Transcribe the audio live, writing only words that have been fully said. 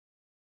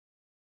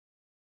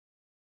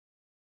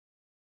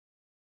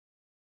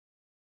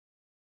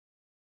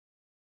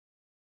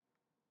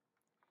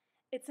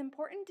It's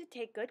important to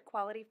take good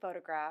quality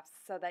photographs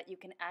so that you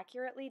can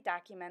accurately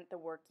document the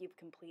work you've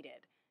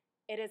completed.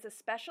 It is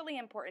especially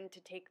important to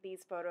take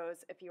these photos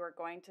if you are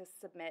going to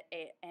submit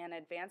an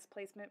advanced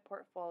placement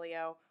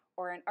portfolio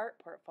or an art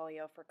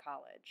portfolio for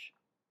college.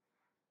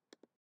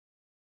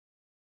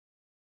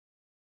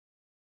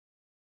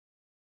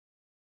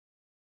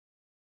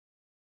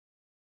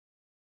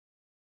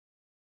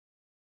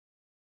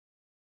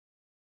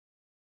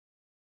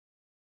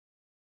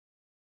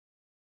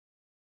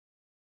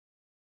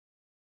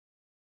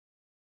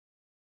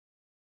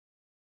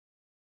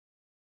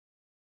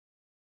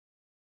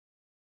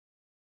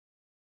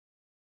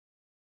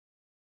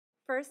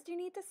 First, you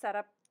need to set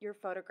up your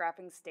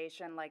photographing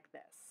station like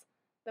this.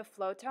 The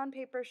flow-tone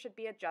paper should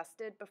be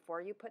adjusted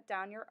before you put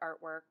down your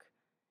artwork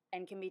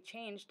and can be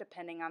changed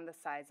depending on the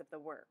size of the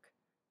work.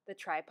 The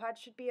tripod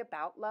should be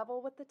about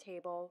level with the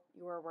table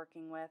you are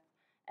working with,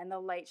 and the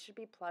light should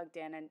be plugged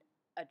in and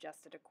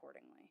adjusted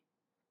accordingly.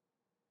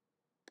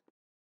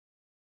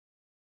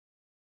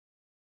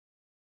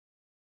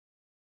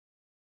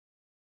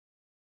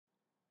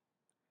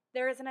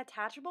 There is an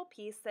attachable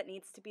piece that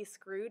needs to be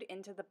screwed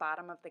into the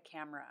bottom of the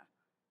camera.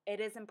 It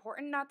is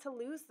important not to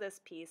lose this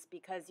piece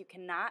because you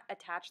cannot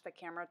attach the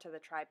camera to the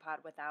tripod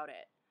without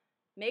it.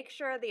 Make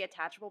sure the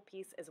attachable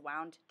piece is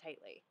wound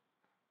tightly.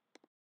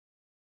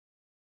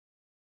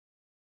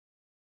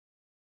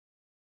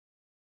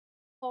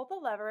 Pull the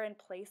lever and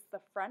place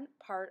the front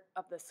part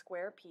of the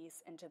square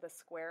piece into the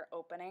square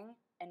opening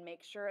and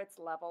make sure it's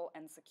level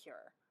and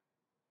secure.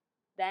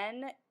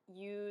 Then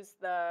use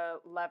the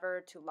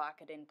lever to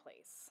lock it in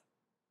place.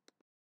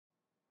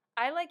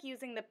 I like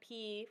using the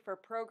P for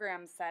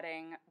program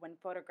setting when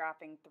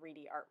photographing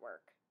 3D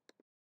artwork.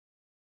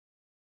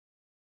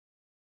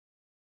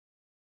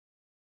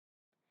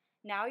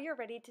 Now you're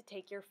ready to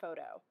take your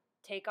photo.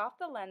 Take off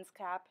the lens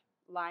cap,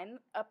 line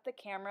up the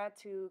camera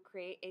to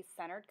create a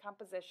centered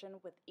composition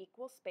with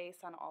equal space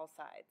on all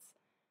sides.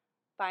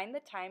 Find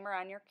the timer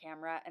on your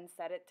camera and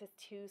set it to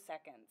 2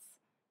 seconds.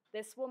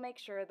 This will make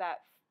sure that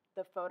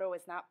the photo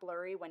is not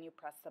blurry when you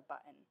press the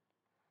button.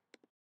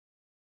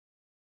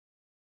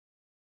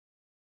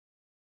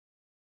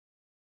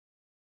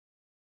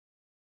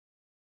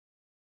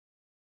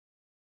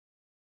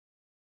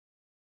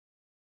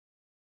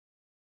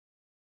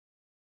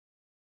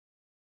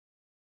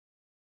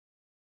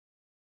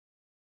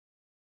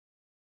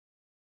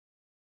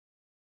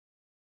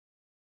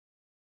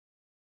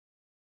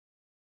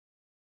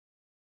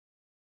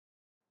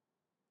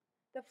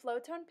 The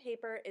flow-tone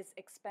paper is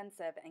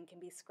expensive and can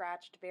be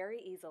scratched very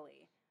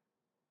easily.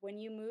 When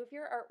you move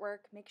your artwork,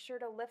 make sure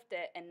to lift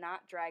it and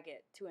not drag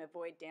it to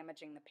avoid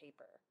damaging the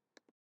paper.